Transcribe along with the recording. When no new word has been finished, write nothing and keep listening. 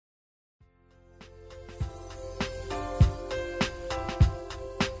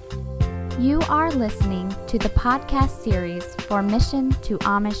You are listening to the podcast series for Mission to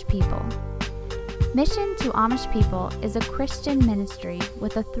Amish People. Mission to Amish People is a Christian ministry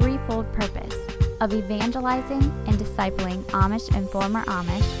with a threefold purpose of evangelizing and discipling Amish and former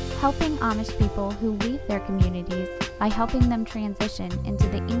Amish, helping Amish people who leave their communities by helping them transition into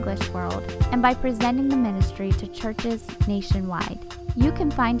the English world, and by presenting the ministry to churches nationwide. You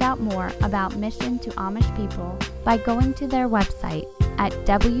can find out more about Mission to Amish People by going to their website at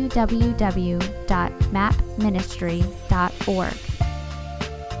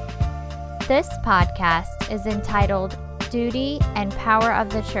www.mapministry.org. This podcast is entitled Duty and Power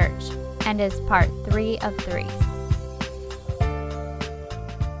of the Church and is part 3 of 3.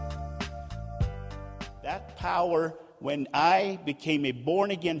 That power, when I became a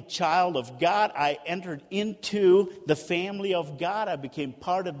born-again child of God, I entered into the family of God. I became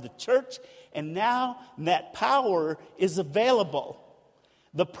part of the church, and now that power is available.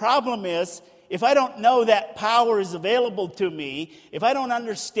 The problem is, if I don't know that power is available to me, if I don't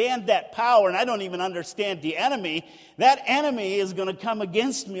understand that power, and I don't even understand the enemy, that enemy is going to come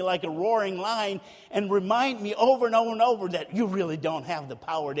against me like a roaring lion and remind me over and over and over that you really don't have the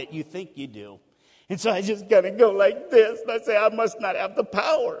power that you think you do. And so I just got to go like this, and I say, I must not have the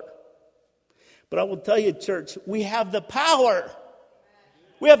power. But I will tell you, church, we have the power.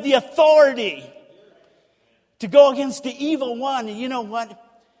 We have the authority to go against the evil one. And you know what?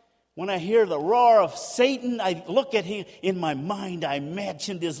 When I hear the roar of Satan, I look at him in my mind. I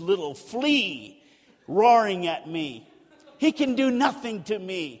imagine this little flea roaring at me. He can do nothing to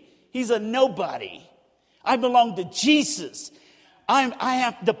me. He's a nobody. I belong to Jesus. I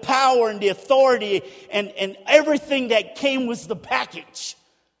have the power and the authority and everything that came with the package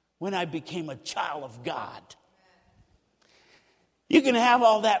when I became a child of God. You can have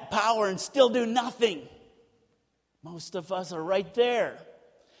all that power and still do nothing. Most of us are right there.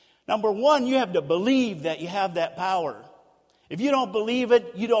 Number one, you have to believe that you have that power. If you don't believe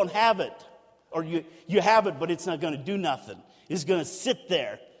it, you don't have it. Or you have it, but it's not going to do nothing. It's going to sit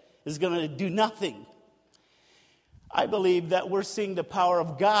there. It's going to do nothing. I believe that we're seeing the power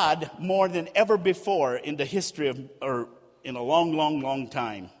of God more than ever before in the history of, or in a long, long, long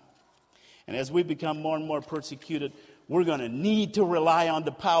time. And as we become more and more persecuted, we're going to need to rely on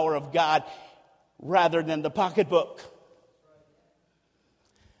the power of God rather than the pocketbook.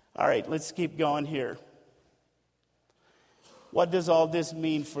 All right, let's keep going here. What does all this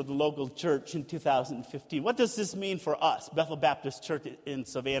mean for the local church in 2015? What does this mean for us, Bethel Baptist Church in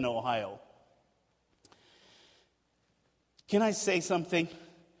Savannah, Ohio? Can I say something?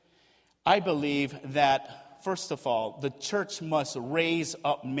 I believe that, first of all, the church must raise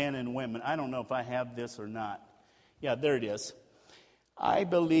up men and women. I don't know if I have this or not. Yeah, there it is. I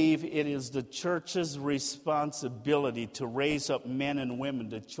believe it is the church's responsibility to raise up men and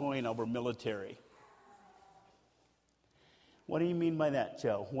women to join our military. What do you mean by that,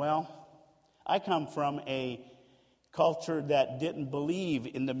 Joe? Well, I come from a culture that didn't believe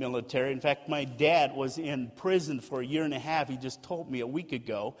in the military. In fact, my dad was in prison for a year and a half. He just told me a week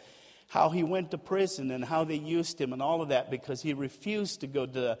ago how he went to prison and how they used him and all of that because he refused to go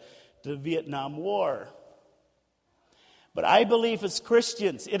to the Vietnam War. But I believe as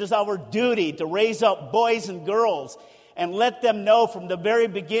Christians, it is our duty to raise up boys and girls and let them know from the very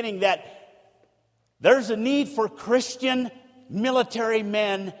beginning that there's a need for Christian military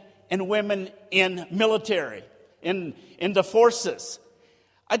men and women in military, in the forces.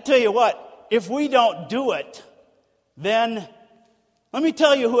 I tell you what, if we don't do it, then let me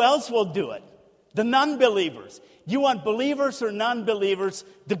tell you who else will do it. The non-believers. You want believers or non-believers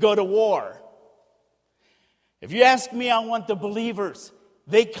to go to war? If you ask me, I want the believers.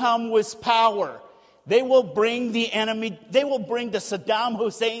 They come with power. They will bring the enemy, they will bring the Saddam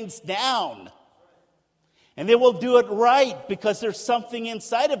Husseins down. And they will do it right because there's something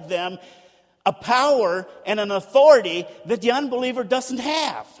inside of them, a power and an authority that the unbeliever doesn't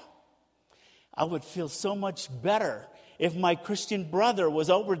have. I would feel so much better if my Christian brother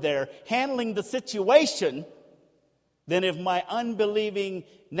was over there handling the situation than if my unbelieving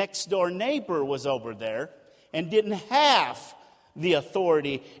next door neighbor was over there and didn't have the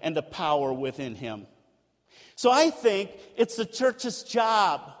authority and the power within him. So I think it's the church's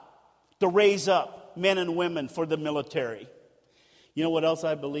job to raise up men and women for the military. You know what else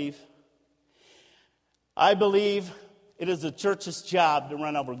I believe? I believe it is the church's job to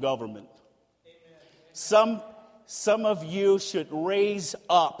run our government. Some of you should raise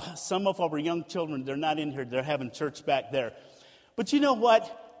up. Some of our young children, they're not in here. They're having church back there. But you know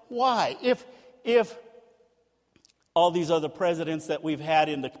what? Why? If all these other presidents that we've had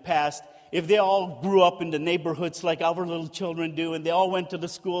in the past, if they all grew up in the neighborhoods like our little children do, and they all went to the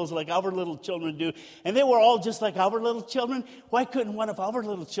schools like our little children do, and they were all just like our little children, why couldn't one of our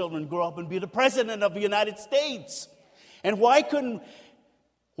little children grow up and be the president of the United States? And why couldn't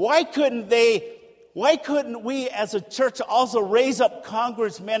we as a church also raise up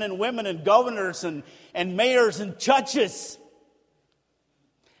congressmen and women and governors and mayors and judges?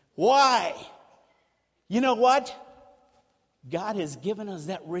 Why? You know what? God has given us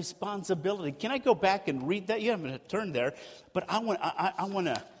that responsibility. Can I go back and read that? You haven't turned there, but I want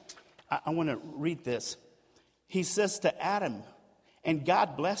to read this. He says to Adam, and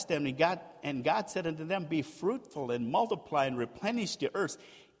God blessed them, and God said unto them, be fruitful and multiply and replenish the earth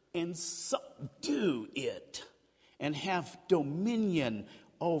and subdue it and have dominion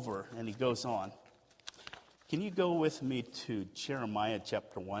over. And he goes on. Can you go with me to Jeremiah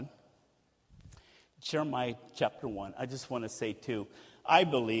chapter 1? Jeremiah chapter 1. I just want to say, too, I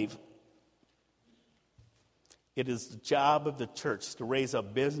believe it is the job of the church to raise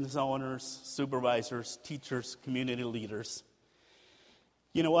up business owners, supervisors, teachers, community leaders.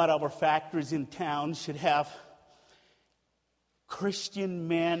 You know what? Our factories in town should have Christian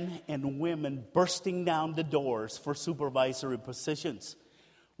men and women bursting down the doors for supervisory positions.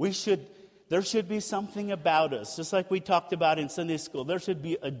 There should be something about us, just like we talked about in Sunday school. There should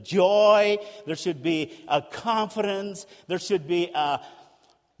be a joy. There should be a confidence. There should be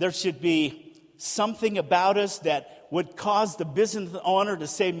something about us that would cause the business owner to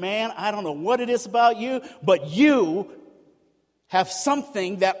say, man, I don't know what it is about you, but you have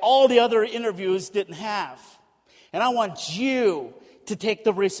something that all the other interviews didn't have. And I want you to take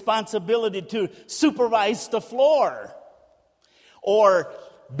the responsibility to supervise the floor. Or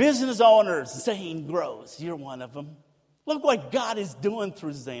business owners, Zane Gross, you're one of them. Look what God is doing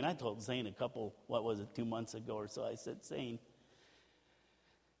through Zane. I told Zane 2 months ago or so, I said, Zane,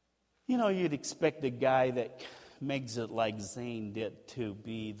 you know, you'd expect a guy that makes it like Zane did to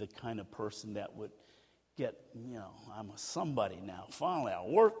be the kind of person that would get, I'm a somebody now. Finally, I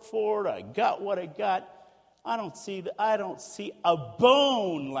worked for it. I got what I got. I don't see a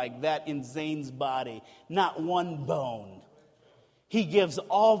bone like that in Zane's body. Not one bone. He gives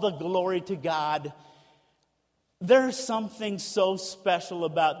all the glory to God. There's something so special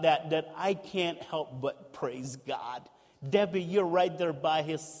about that I can't help but praise God. Debbie, you're right there by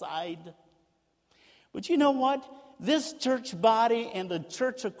his side. But you know what? This church body and the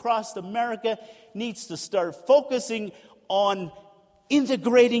church across America needs to start focusing on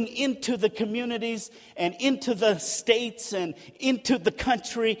integrating into the communities and into the states and into the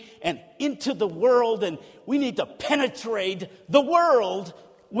country and into the world. And we need to penetrate the world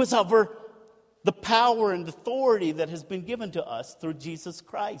with the power and authority that has been given to us through Jesus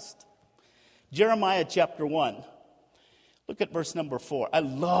Christ. Jeremiah chapter 1. Look at verse number 4. I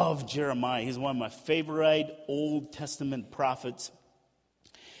love Jeremiah. He's one of my favorite Old Testament prophets.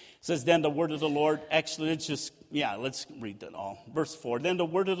 It says, then the word of the Lord, let's read that all. Verse 4, then the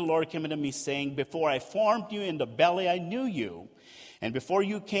word of the Lord came unto me, saying, before I formed you in the belly, I knew you. And before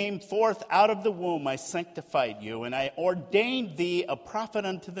you came forth out of the womb, I sanctified you, and I ordained thee a prophet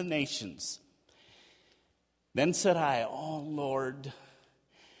unto the nations. Then said I, O Lord,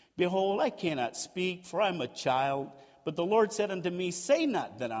 behold, I cannot speak, for I am a child. But the Lord said unto me, say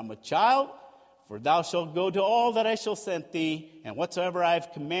not that I'm a child, for thou shalt go to all that I shall send thee, and whatsoever I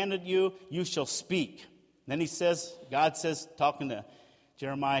have commanded you, you shall speak. Then God says, talking to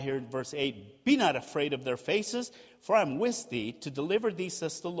Jeremiah here in verse 8, be not afraid of their faces, for I am with thee to deliver thee,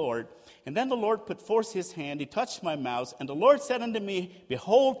 says the Lord. And then the Lord put forth his hand, he touched my mouth, and the Lord said unto me,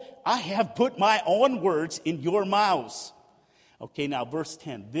 behold, I have put my own words in your mouths. Okay, now verse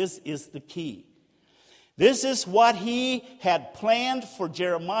 10, this is the key. This is what he had planned for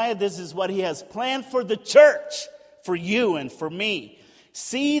Jeremiah. This is what he has planned for the church, for you and for me.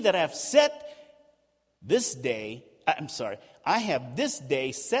 See that I have this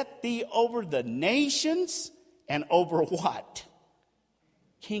day set thee over the nations and over what?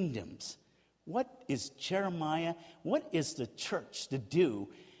 Kingdoms. What is Jeremiah? What is the church to do?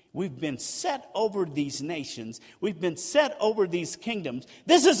 We've been set over these nations. We've been set over these kingdoms.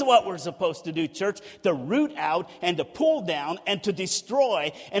 This is what we're supposed to do, church. To root out and to pull down and to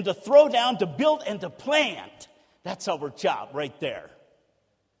destroy and to throw down, to build and to plant. That's our job right there.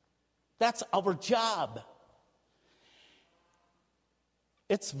 That's our job.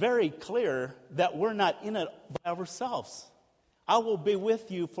 It's very clear that we're not in it by ourselves. I will be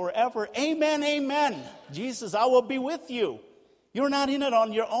with you forever. Amen, amen. Jesus, I will be with you. You're not in it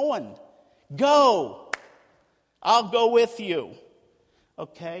on your own. Go. I'll go with you.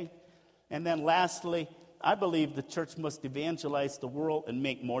 Okay? And then lastly, I believe the church must evangelize the world and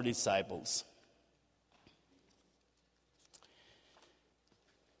make more disciples.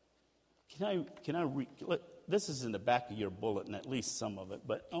 Can I read? This is in the back of your bulletin, at least some of it,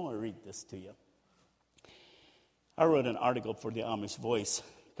 but I want to read this to you. I wrote an article for the Amish Voice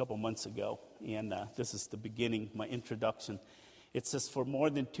a couple months ago, and this is the beginning, my introduction. It says, for more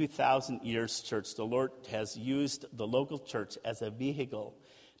than 2,000 years, church, the Lord has used the local church as a vehicle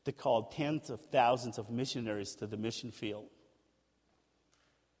to call tens of thousands of missionaries to the mission field.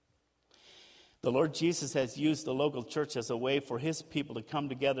 The Lord Jesus has used the local church as a way for his people to come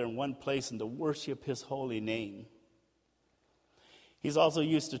together in one place and to worship his holy name. He's also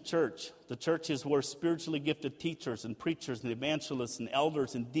used the church. The church is where spiritually gifted teachers and preachers and evangelists and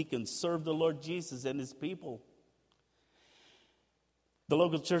elders and deacons serve the Lord Jesus and his people. The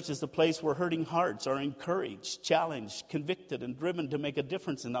local church is the place where hurting hearts are encouraged, challenged, convicted, and driven to make a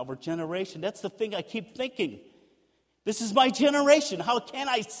difference in our generation. That's the thing I keep thinking. This is my generation. How can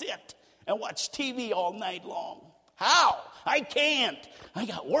I sit and watch TV all night long? How? I can't. I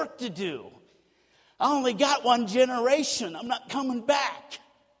got work to do. I only got one generation. I'm not coming back.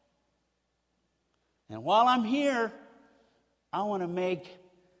 And while I'm here, I want to make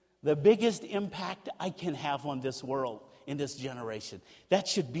the biggest impact I can have on this world in this generation. That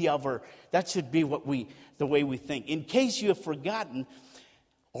should be the way we think. In case you have forgotten,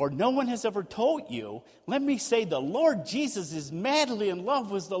 or no one has ever told you, let me say the Lord Jesus is madly in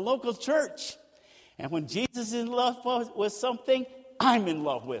love with the local church. And when Jesus is in love with something, I'm in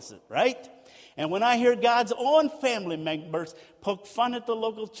love with it, right? And when I hear God's own family members poke fun at the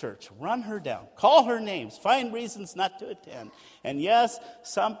local church, run her down, call her names, find reasons not to attend, and yes,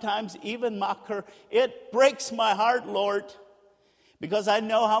 sometimes even mock her, it breaks my heart, Lord, because I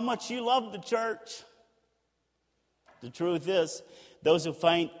know how much you love the church. The truth is, those who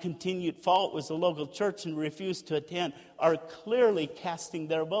find continued fault with the local church and refuse to attend are clearly casting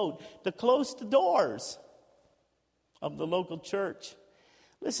their vote to close the doors of the local church.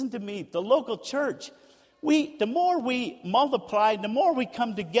 Listen to me, the local church, the more we multiply, the more we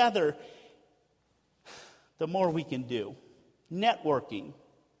come together, the more we can do. Networking.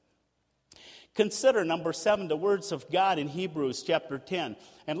 Consider, number 7, the words of God in Hebrews chapter 10.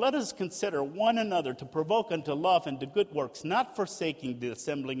 And let us consider one another to provoke unto love and to good works, not forsaking the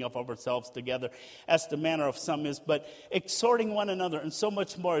assembling of ourselves together, as the manner of some is, but exhorting one another, and so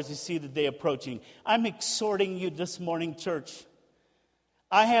much more as you see the day approaching. I'm exhorting you this morning, church.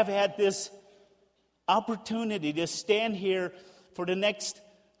 I have had this opportunity to stand here for the next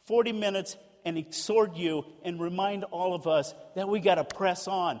 40 minutes and exhort you and remind all of us that we got to press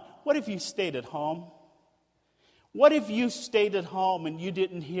on. What if you stayed at home? What if you stayed at home and you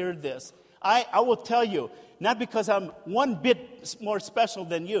didn't hear this? I will tell you, not because I'm one bit more special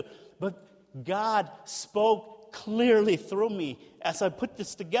than you, but God spoke clearly through me as I put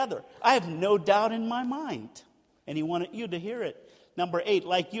this together. I have no doubt in my mind, and He wanted you to hear it. Number 8,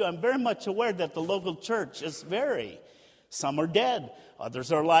 like you, I'm very much aware that the local church is vary. Some are dead,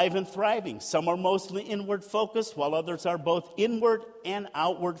 others are alive and thriving. Some are mostly inward focused, while others are both inward and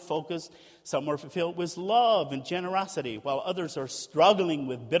outward focused. Some are filled with love and generosity, while others are struggling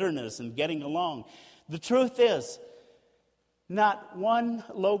with bitterness and getting along. The truth is, not one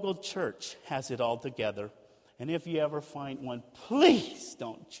local church has it all together. And if you ever find one, please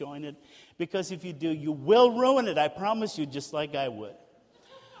don't join it. Because if you do, you will ruin it. I promise you, just like I would.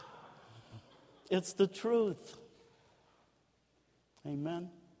 It's the truth. Amen.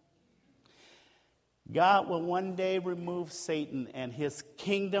 God will one day remove Satan and his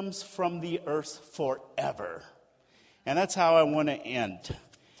kingdoms from the earth forever. And that's how I want to end.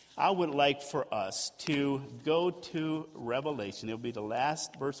 I would like for us to go to Revelation. It'll be the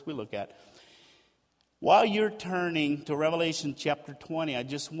last verse we look at. While you're turning to Revelation chapter 20, I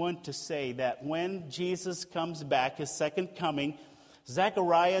just want to say that when Jesus comes back, his second coming,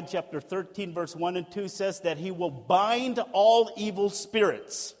 Zechariah chapter 13, verse 1 and 2 says that he will bind all evil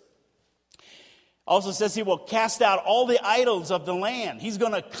spirits. Also says he will cast out all the idols of the land. He's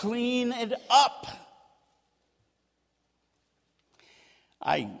going to clean it up.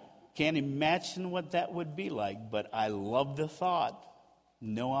 I can't imagine what that would be like, but I love the thought.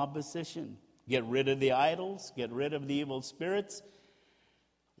 No opposition. Get rid of the idols. Get rid of the evil spirits.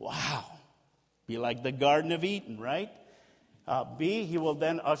 Wow. Be like the Garden of Eden, right? He will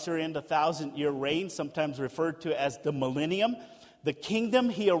then usher in the 1,000-year reign, sometimes referred to as the millennium. The kingdom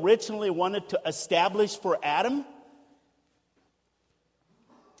he originally wanted to establish for Adam.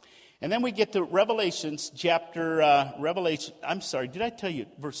 And then we get to Revelation, did I tell you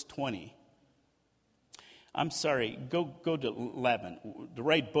verse 20? I'm sorry, go to 11. The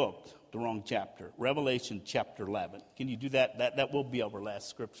right book, the wrong chapter. Revelation chapter 11. Can you do that? That will be our last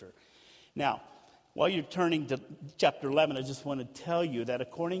scripture. Now, while you're turning to chapter 11, I just want to tell you that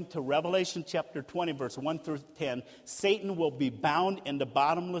according to Revelation chapter 20, verse 1 through 10, Satan will be bound in the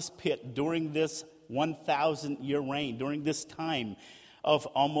bottomless pit during this 1,000-year reign, during this time of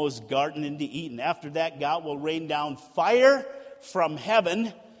almost Garden into Eden. After that, God will rain down fire from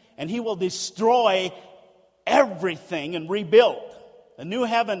heaven, and he will destroy everything and rebuild a new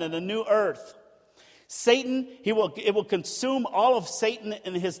heaven and a new earth. Satan, it will consume all of Satan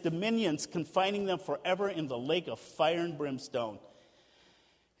and his dominions, confining them forever in the lake of fire and brimstone.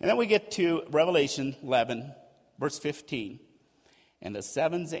 And then we get to Revelation 11, verse 15. And the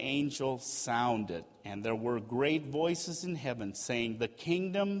seventh angel sounded, and there were great voices in heaven saying, the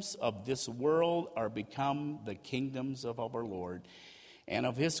kingdoms of this world are become the kingdoms of our Lord and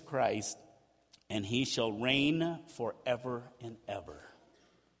of his Christ, and he shall reign forever and ever.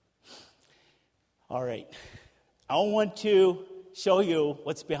 All right, I want to show you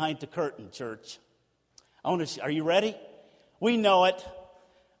what's behind the curtain, church. Are you ready? We know it,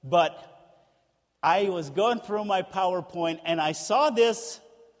 but I was going through my PowerPoint and I saw this,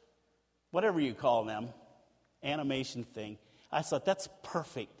 whatever you call them, animation thing. I thought, that's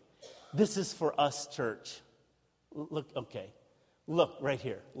perfect. This is for us, church. Look, okay. Look right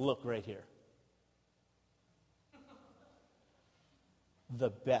here. Look right here. The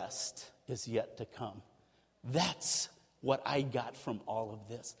best is yet to come. That's what I got from all of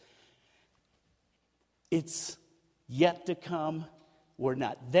this. It's yet to come. We're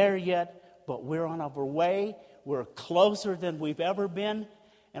not there yet, but we're on our way. We're closer than we've ever been.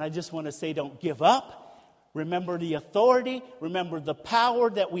 And I just want to say, don't give up. Remember the authority. Remember the power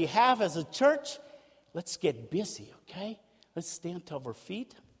that we have as a church. Let's get busy, okay? Let's stand to our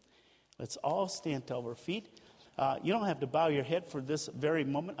feet. Let's all stand to our feet. You don't have to bow your head for this very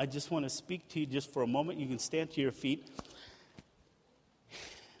moment. I just want to speak to you just for a moment. You can stand to your feet.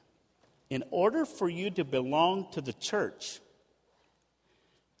 In order for you to belong to the church,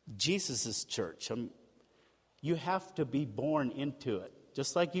 Jesus' church, you have to be born into it.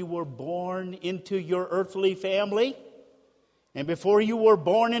 Just like you were born into your earthly family. And before you were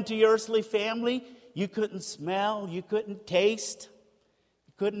born into your earthly family, you couldn't smell, you couldn't taste,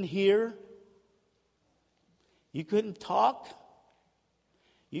 you couldn't hear, you couldn't talk.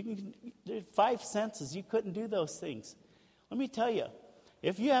 There's 5 senses, you couldn't do those things. Let me tell you,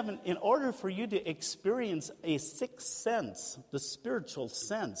 in order for you to experience a sixth sense, the spiritual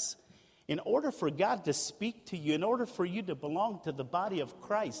sense, in order for God to speak to you, in order for you to belong to the body of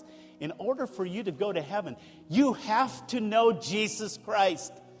Christ, in order for you to go to heaven, you have to know Jesus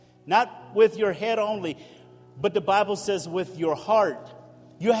Christ. Not with your head only, but the Bible says with your heart.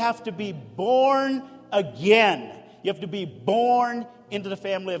 You have to be born again. You have to be born into the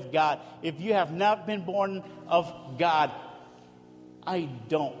family of God. If you have not been born of God, I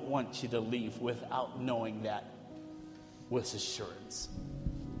don't want you to leave without knowing that with assurance.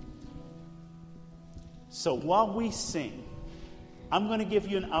 So while we sing, I'm going to give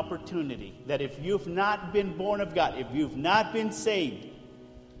you an opportunity that if you've not been born of God, if you've not been saved,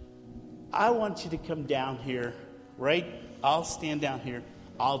 I want you to come down here, right? I'll stand down here.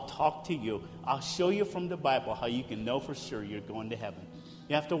 I'll talk to you. I'll show you from the Bible how you can know for sure you're going to heaven.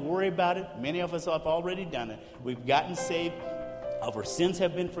 You have to worry about it. Many of us have already done it. We've gotten saved. Our sins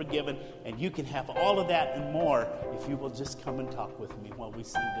have been forgiven. And you can have all of that and more if you will just come and talk with me while we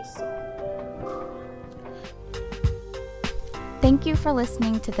sing this song. Thank you for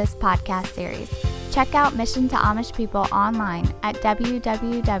listening to this podcast series. Check out Mission to Amish People online at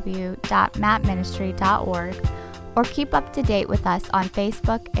www.mapministry.org or keep up to date with us on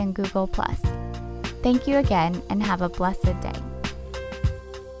Facebook and Google+. Thank you again and have a blessed day.